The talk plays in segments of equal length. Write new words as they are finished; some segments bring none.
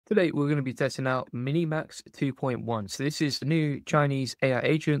Today, we're going to be testing out MiniMax 2.1. So this is the new Chinese AI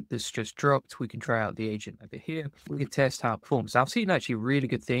agent that's just dropped. We can try out the agent over here. We can test how it performs. I've seen actually really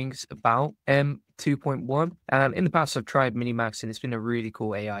good things about M2.1. And in the past, I've tried MiniMax and it's been a really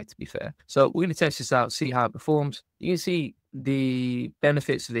cool AI, to be fair. So we're going to test this out, see how it performs. You can see the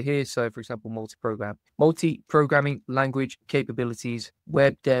benefits of it here. So for example, multi-programming language capabilities,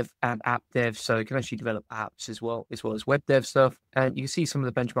 web dev and app dev. So you can actually develop apps as well as web dev stuff. And you can see some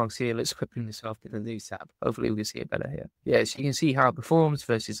of the benchmarks here. Let's open this up in the news tab. Hopefully we can see it better here. Yeah, so you can see how it performs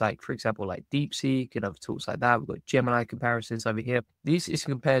versus like, for example, like DeepSeek and other tools like that. We've got Gemini comparisons over here. This is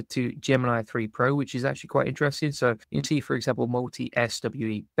compared to Gemini 3 Pro, which is actually quite interesting. So you can see, for example,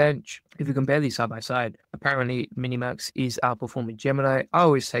 multi-SWE bench. If you compare these side by side, apparently MiniMax is outperforming Gemini. I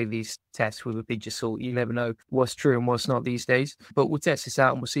always say these tests with a pinch of salt. You never know what's true and what's not these days. But we'll test this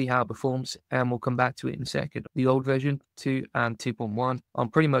out and we'll see how it performs. And we'll come back to it in a second. The old version 2 and 2.1 on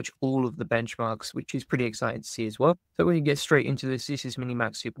pretty much all of the benchmarks, which is pretty exciting to see as well. So we can get straight into this. This is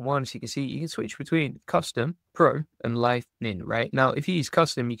MiniMax 2.1. So you can see you can switch between custom, pro, and lightning, right? Now, if you use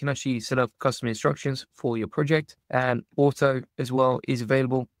custom, you can actually set up custom instructions for your project, and auto as well is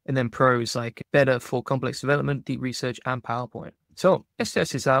available. And then pro is like better for complex development, deep research, and PowerPoint. So let's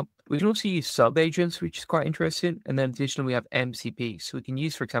test this out. We can also use sub agents, which is quite interesting. And then additionally, we have MCPs. So we can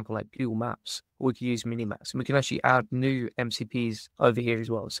use, for example, like Google Maps, or we can use MiniMax. And we can actually add new MCPs over here as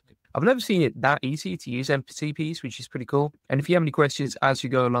well. So I've never seen it that easy to use MCPs, which is pretty cool. And if you have any questions as you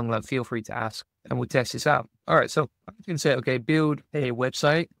go along, like, feel free to ask and we'll test this out. All right, so I can say, okay, build a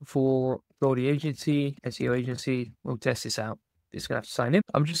website for the agency, SEO agency. We'll test this out. It's going to have to sign in.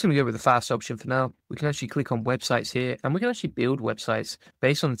 I'm just going to go with the fast option for now. We can actually click on websites here and we can actually build websites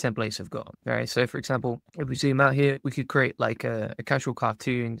based on the templates I've got. All right. So for example, if we zoom out here, we could create like a casual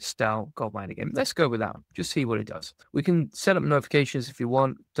cartoon style gold mining game. Let's go with that. Just see what it does. We can set up notifications if you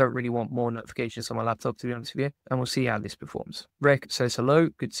want. Don't really want more notifications on my laptop, to be honest with you. And we'll see how this performs. Rec says hello.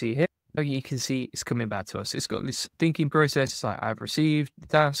 Good to see you here. You can see it's coming back to us. It's got this thinking process. It's like, I've received the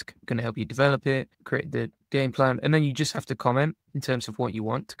task, going to help you develop it, create the game plan, and then you just have to comment in terms of what you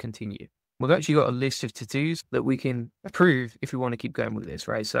want to continue. We've actually got a list of to-dos that we can approve if we want to keep going with this,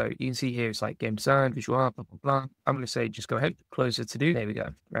 right? So you can see here, it's like game design, visual art, blah, blah, blah. I'm going to say, just go ahead, close the to-do. There we go,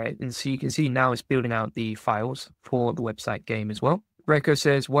 right? And so you can see now it's building out the files for the website game as well. Reiko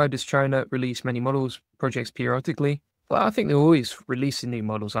says, why does China release many models projects periodically? Well, I think they're always releasing new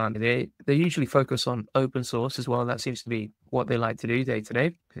models, aren't they? They usually focus on open source as well. That seems to be what they like to do day to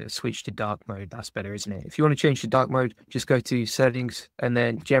day. Switch to dark mode. That's better, isn't it? If you want to change to dark mode, just go to settings and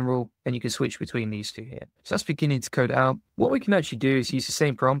then general, and you can switch between these two here. So that's beginning to code out. What we can actually do is use the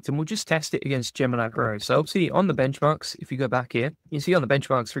same prompt and we'll just test it against Gemini Pro. So obviously on the benchmarks, if you go back here, you see on the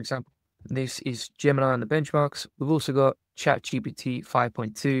benchmarks, for example, this is Gemini on the benchmarks. We've also got ChatGPT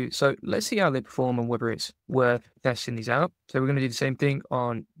 5.2. So let's see how they perform and whether it's worth testing these out. So we're going to do the same thing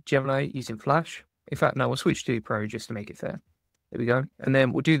on Gemini using Flash. In fact, no, we'll switch to Pro just to make it fair. There we go. And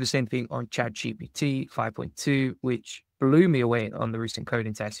then we'll do the same thing on ChatGPT 5.2, which blew me away on the recent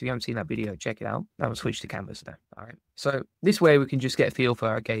coding test. If you haven't seen that video, check it out. Now we'll switch to Canvas now. All right. So this way we can just get a feel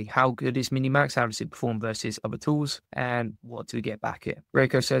for, okay, how good is MiniMax? How does it perform versus other tools? And what do we get back here?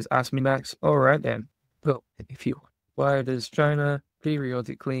 Reiko says, ask MiniMax. All right, then. Well, if you, why does China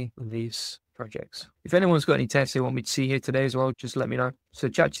periodically release projects? If anyone's got any tests they want me to see here today as well, just let me know. So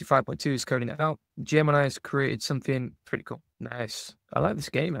ChatGPT 5.2 is coding it out. Gemini has created something pretty cool. Nice. I like this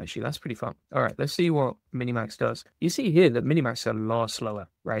game, actually. That's pretty fun. All right, let's see what MiniMax does. You see here that MiniMax is a lot slower,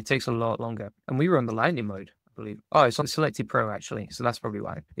 right? It takes a lot longer. And we were on the lightning mode, I believe. Oh, it's on selected pro, actually. So that's probably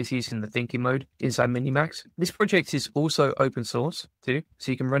why. It's using the thinking mode inside MiniMax. This project is also open source too,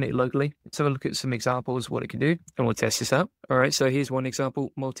 so you can run it locally. Let's have a look at some examples of what it can do, and we'll test this out. All right, so here's one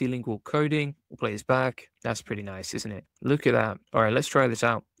example, multilingual coding. We'll play this back. That's pretty nice, isn't it? Look at that. All right, let's try this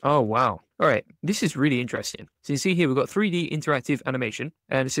out. Oh, wow. All right, this is really interesting. So you see here, we've got 3D interactive animation,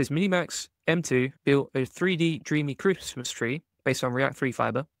 and it says MiniMax M2 built a 3D dreamy Christmas tree based on React 3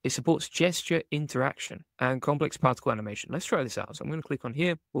 Fiber. It supports gesture interaction and complex particle animation. Let's try this out. So I'm going to click on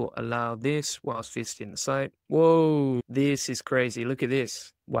here. We'll allow this whilst visiting the site. Whoa, this is crazy. Look at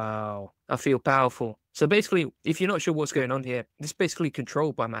this. Wow, I feel powerful. So basically, if you're not sure what's going on here, this is basically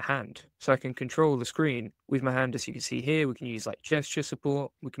controlled by my hand. So I can control the screen with my hand, as you can see here. We can use like gesture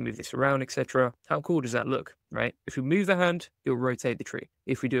support. We can move this around, etc. How cool does that look, right? If we move the hand, it'll rotate the tree.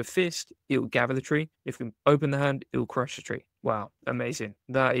 If we do a fist, it'll gather the tree. If we open the hand, it'll crush the tree. Wow, amazing.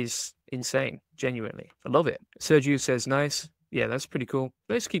 That is insane, genuinely. I love it. Sergio says, nice. Yeah, that's pretty cool.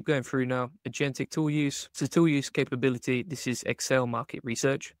 Let's keep going through now. Agentic tool use. So tool use capability. This is Excel market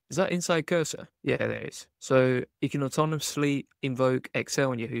research. Is that inside cursor? Yeah, there it is. So you can autonomously invoke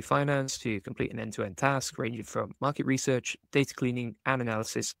Excel and Yahoo Finance to complete an end-to-end task ranging from market research, data cleaning, and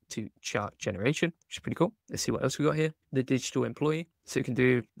analysis to chart generation, which is pretty cool. Let's see what else we got here. The digital employee. So you can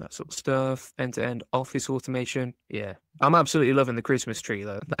do that sort of stuff, end-to-end office automation. Yeah, I'm absolutely loving the Christmas tree,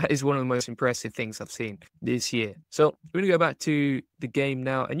 though. That is one of the most impressive things I've seen this year. So we're going to go back to the game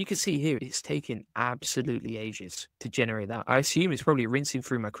now, and you can see here it's taken absolutely ages to generate that. I assume it's probably rinsing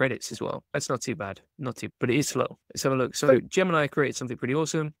through my credits as well. That's not too bad. But it is slow. Let's have a look. So Gemini created something pretty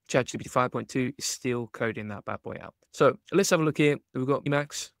awesome. ChatGPT 5.2 is still coding that bad boy out. So let's have a look here. We've got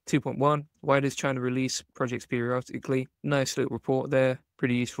MiniMax 2.1. Why does China release projects periodically? Nice little report there.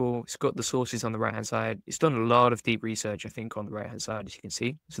 Pretty useful. It's got the sources on the right hand side. It's done a lot of deep research, I think, on the right hand side, as you can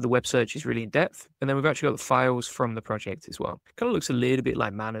see. So the web search is really in depth. And then we've actually got the files from the project as well. Kind of looks a little bit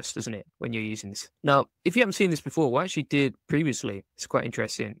like Manus, doesn't it, when you're using this? Now, if you haven't seen this before, what I actually did previously, it's quite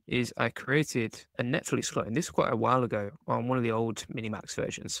interesting, is I created a Netflix slot, and this was quite a while ago on one of the old MiniMax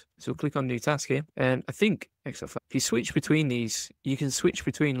versions. So we'll click on new task here. And I think if you switch between these, you can switch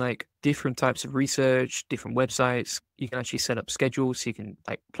between like different types of research, different websites. You can actually set up schedules so you can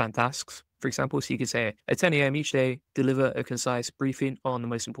like plan tasks, for example. So you can say at 10 a.m. each day, deliver a concise briefing on the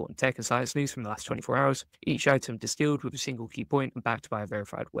most important tech and science news from the last 24 hours. Each item distilled with a single key point and backed by a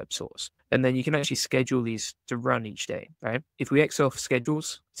verified web source. And then you can actually schedule these to run each day, right? If we X off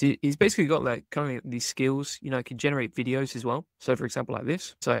schedules, so he's basically got like kind of these skills, you know, it can generate videos as well. So for example, like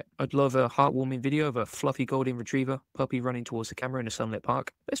this. So I'd love a heartwarming video of a fluffy golden retriever puppy running towards the camera in a sunlit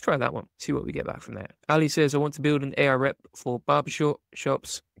park. Let's try that one. See what we get back from there. Ali says, I want to build an AI rep for barbershop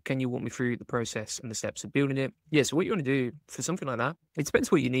shops. Can you walk me through the process and the steps of building it? Yeah, so what you want to do for something like that, it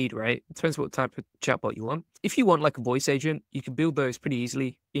depends what you need, right? It depends what type of chatbot you want. If you want like a voice agent, you can build those pretty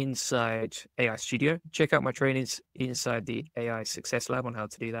easily inside AI Studio. Check out my trainings inside the AI Success Lab on how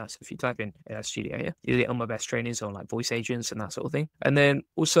to do that. So if you type in AI Studio here, you'll get on my best trainings on like voice agents and that sort of thing. And then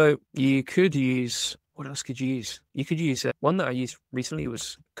also you could use, what else could you use? You could use one that I used recently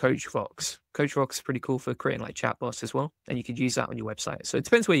was Coach Fox. Coach Fox is pretty cool for creating like chatbots as well. And you could use that on your website. So it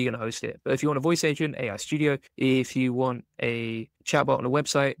depends where you're going to host it. But if you want a voice agent, AI Studio. If you want a chatbot on a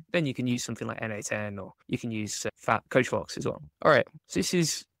website, then you can use something like NA10 or you can use Coach Fox as well. All right. So this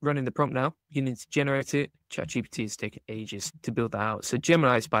is running the prompt now. You need to generate it. ChatGPT is taking ages to build that out. So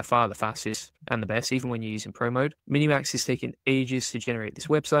Gemini is by far the fastest and the best, even when you're using Pro mode. MiniMax is taking ages to generate this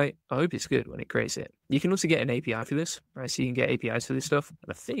website. I hope it's good when it creates it. You can also get an API for this, right? So you can get APIs for this stuff.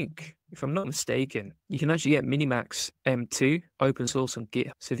 And I think, if I'm not mistaken, you can actually get MiniMax M2 open source on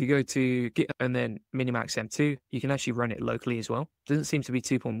GitHub. So if you go to GitHub and then MiniMax M2, you can actually run it locally as well. Doesn't seem to be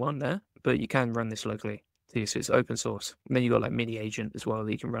 2.1 there, but you can run this locally. So it's open source. And then you got like Mini Agent as well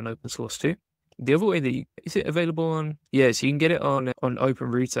that you can run open source too. The other way that is it available on? Yeah, so you can get it on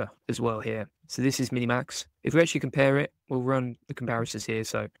OpenRouter as well here. So this is MiniMax. If we actually compare it, we'll run the comparisons here.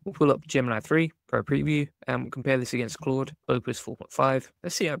 So we'll pull up Gemini 3 Pro Preview and we'll compare this against Claude Opus 4.5.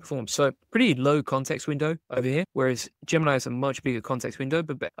 Let's see how it performs. So pretty low context window over here, whereas Gemini has a much bigger context window.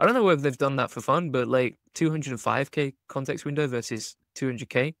 But I don't know whether they've done that for fun, but like 205K context window versus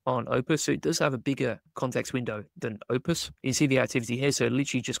 200K on Opus. So it does have a bigger context window than Opus. You can see the activity here. So it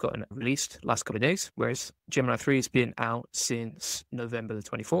literally just got released last couple of days, whereas Gemini 3 has been out since November the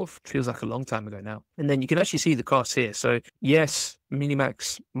 24th. Feels like a long time ago now. And then you can actually see the costs here. So yes,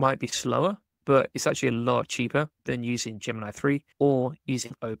 MiniMax might be slower, but it's actually a lot cheaper than using Gemini 3 or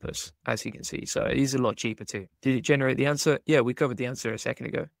using Opus, as you can see. So it is a lot cheaper too. Did it generate the answer? Yeah, we covered the answer a second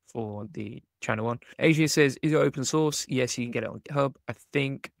ago for the China one. Asia says, is it open source? Yes, you can get it on GitHub. I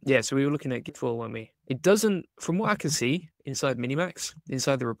think, yeah, so we were looking at Git4, weren't we? It doesn't, from what I can see inside MiniMax,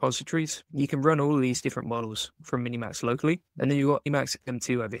 inside the repositories, you can run all of these different models from MiniMax locally. And then you've got MiniMax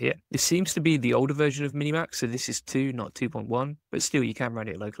M2 over here. This seems to be the older version of MiniMax. So this is 2, not 2.1, but still you can run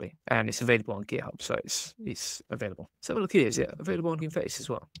it locally. And it's available on GitHub. So it's available. So have a look here. Is it available on Hugging Face as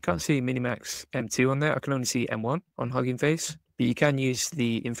well? Can't see MiniMax M2 on there. I can only see M1 on Hugging Face. But you can use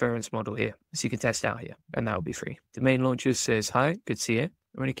the inference model here, so you can test out here, and that will be free. The main launcher says, hi, good to see you. I'm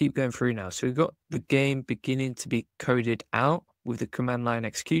going to keep going through now. So we've got the game beginning to be coded out with the command line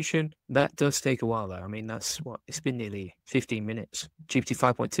execution. That does take a while though. I mean, that's what, it's been nearly 15 minutes. GPT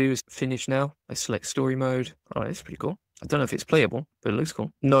 5.2 is finished now. Let's select story mode. Oh, that's pretty cool. I don't know if it's playable, but it looks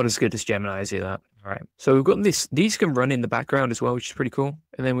cool. Not as good as Gemini, is it that? All right. So we've got this. These can run in the background as well, which is pretty cool.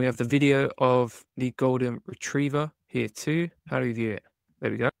 And then we have the video of the golden retriever here too. How do we view it?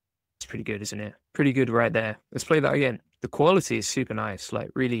 There we go. It's pretty good, isn't it? Pretty good right there. Let's play that again. the quality is super nice, like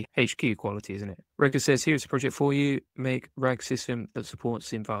really HQ quality, isn't it? Record says, here's a project for you. Make RAG system that supports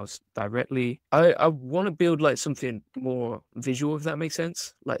zip files directly. I want to build like something more visual, if that makes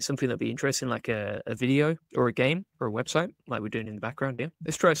sense. Like something that'd be interesting, like a video or a game or a website, like we're doing in the background. Yeah.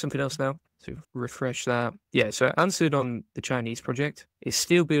 Let's try something else now. So refresh that. Yeah, so I answered on the Chinese project. It's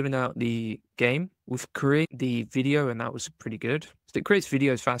still building out the game. We've created the video, and that was pretty good. So it creates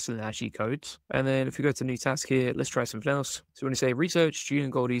videos faster than actually codes. And then if we go to new task here, let's try something else. So we're going to say research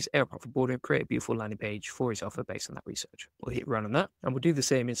Julian Goldie's airport for boarding, create a beautiful landing page for his offer based on that research. We'll hit run on that, and we'll do the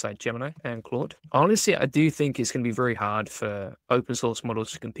same inside Gemini and Claude. Honestly, I do think it's going to be very hard for open source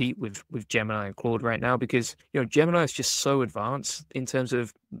models to compete with Gemini and Claude right now, because Gemini is just so advanced in terms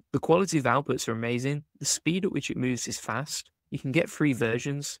of the quality of outputs are amazing. The speed at which it moves is fast. You can get free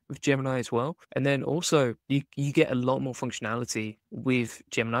versions with Gemini as well. And then also you get a lot more functionality with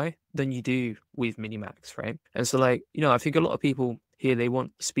Gemini than you do with MiniMax, right? And so I think a lot of people here, they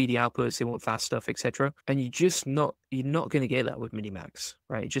want speedy outputs, they want fast stuff, etc. And you're not going to get that with MiniMax,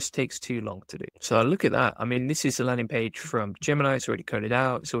 right? It just takes too long to do. So look at that. I mean, this is the landing page from Gemini. It's already coded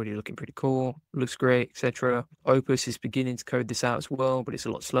out. It's already looking pretty cool. Looks great, etc. Opus is beginning to code this out as well, but it's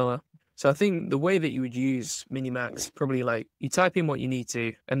a lot slower. So I think the way that you would use MiniMax, probably like you type in what you need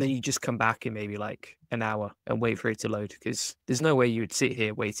to, and then you just come back in maybe like an hour and wait for it to load, because there's no way you would sit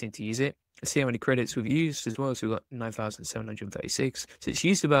here waiting to use it. Let's see how many credits we've used as well. So we've got 9,736. So it's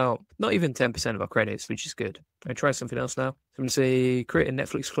used about not even 10% of our credits, which is good. I try something else now. So I'm going to say create a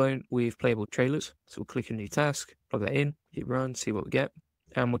Netflix clone with playable trailers. So we'll click a new task, plug that in, hit run, see what we get.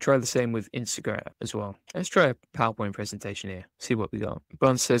 And we'll try the same with Instagram as well. Let's try a PowerPoint presentation here. See what we got.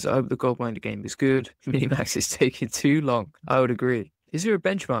 Bun says, I hope the Goldminer game is good. MiniMax is taking too long. I would agree. Is there a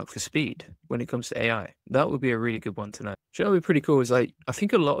benchmark for speed when it comes to AI? That would be a really good one to know. So that would be pretty cool. Is like, I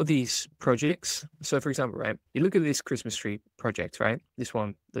think a lot of these projects, so for example, right, you look at this Christmas tree project, right? This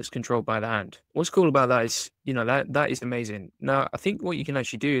one that's controlled by the hand. What's cool about that is, that is amazing. Now, I think what you can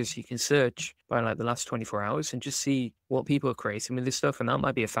actually do is you can search by like the last 24 hours and just see what people are creating with this stuff. And that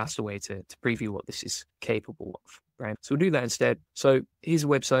might be a faster way to preview what this is capable of, right? So we'll do that instead. So here's a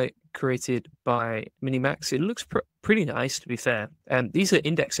website created by MiniMax. It looks pretty nice, to be fair. And these are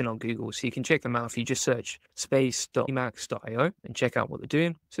indexing on Google, so you can check them out if you just search space.minimax.io and check out what they're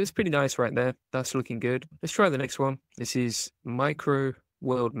doing. So it's pretty nice right there. That's looking good. Let's try the next one. This is micro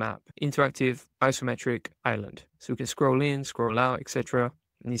world map, interactive isometric island. So we can scroll in, scroll out, etc.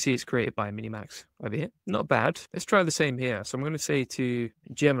 And you see it's created by MiniMax over here. Not bad. Let's try the same here. So I'm going to say to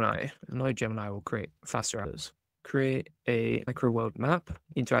Gemini, I know Gemini will create faster others. Create a micro world map,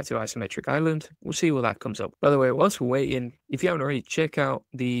 interactive isometric island. We'll see what that comes up. By the way, whilst we're waiting, if you haven't already, check out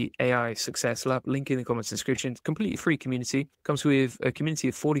the AI Success Lab, link in the comments description. Completely free community. Comes with a community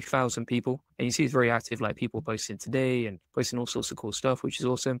of 40,000 people. And you see it's very active, like people posting today and posting all sorts of cool stuff, which is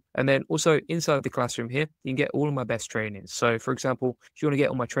awesome. And then also inside the classroom here, you can get all of my best trainings. So for example, if you want to get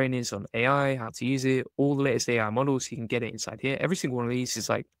all my trainings on AI, how to use it, all the latest AI models, you can get it inside here. Every single one of these is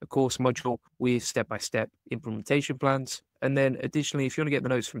like a course module with step-by-step implementation plans. And then additionally, if you want to get the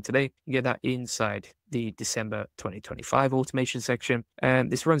notes from today, you get that inside the December 2025 automation section.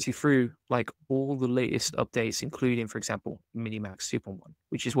 And this runs you through like all the latest updates, including, for example, MiniMax 2.1,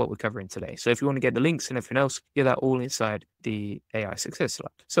 which is what we're covering today. So if you want to get the links and everything else, get that all inside the AI Success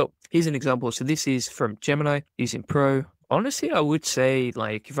Lab. So here's an example. So this is from Gemini using Pro. Honestly, I would say,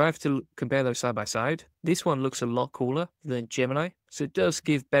 like, if I have to compare those side by side, this one looks a lot cooler than Gemini. So it does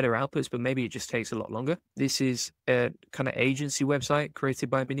give better outputs, but maybe it just takes a lot longer. This is a kind of agency website created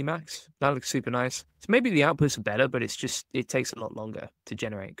by MiniMax. That looks super nice. So maybe the outputs are better, but it takes a lot longer to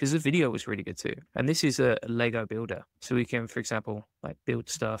generate, because the video was really good too. And this is a Lego builder. So we can, for example, like build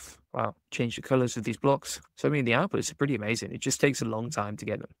stuff. Wow, change the colors of these blocks. So I mean, the outputs are pretty amazing. It just takes a long time to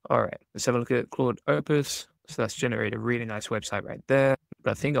get them. All right, let's have a look at Claude Opus. So that's generated a really nice website right there.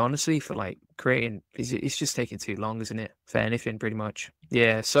 But I think honestly, for like creating, it's just taking too long, isn't it? For anything, pretty much.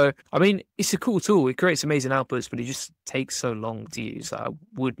 Yeah. So I mean, it's a cool tool. It creates amazing outputs, but it just takes so long to use. I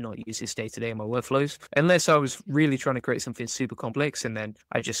would not use this day to day in my workflows unless I was really trying to create something super complex, and then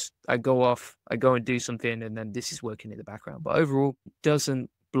I go and do something, and then this is working in the background. But overall, it doesn't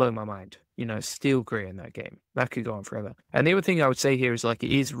blow my mind. Still great in that game. That could go on forever. And the other thing I would say here is like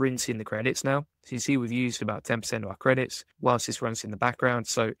it is rinsing the credits now. So you see we've used about 10% of our credits whilst this runs in the background.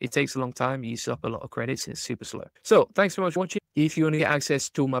 So it takes a long time. You use up a lot of credits and it's super slow. So thanks so much for watching. If you want to get access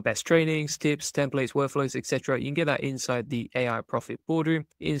to all my best trainings, tips, templates, workflows, etc., you can get that inside the AI Profit Boardroom.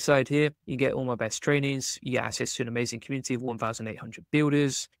 Inside here, you get all my best trainings. You get access to an amazing community of 1,800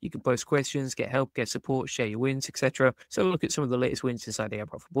 builders. You can post questions, get help, get support, share your wins, etc. So look at some of the latest wins inside the AI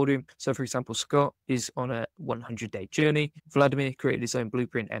Profit Boardroom. So for example, Scott is on a 100-day journey. Vladimir created his own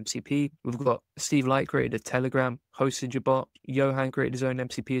blueprint MCP. We've got Steve Light created a Telegram hosted bot. Johan created his own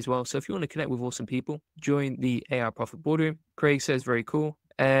MCP as well. So if you want to connect with awesome people, join the AI Profit Boardroom. Craig says very cool.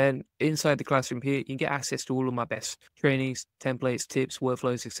 And inside the classroom here, you can get access to all of my best trainings, templates, tips,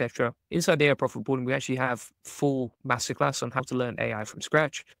 workflows, etc. Inside the AI Profit Boardroom, we actually have full masterclass on how to learn AI from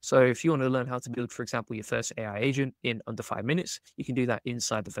scratch. So if you want to learn how to build, for example, your first AI agent in under 5 minutes, you can do that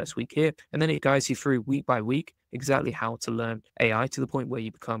inside the first week here. And then it guides you through week by week exactly how to learn AI to the point where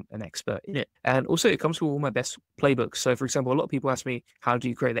you become an expert in it. And also it comes with all my best playbooks. So for example, a lot of people ask me, how do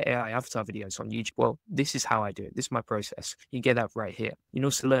you create the AI avatar videos on YouTube? Well, this is how I do it. This is my process. You get that right here. You can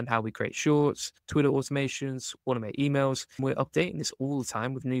also learn how we create shorts, Twitter automations, automate emails. We're updating this all the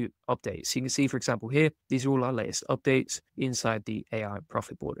time with new updates. So you can see, for example, here, these are all our latest updates inside the AI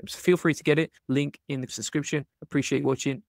Profit Boardroom. So feel free to get it. Link in the description. Appreciate you watching.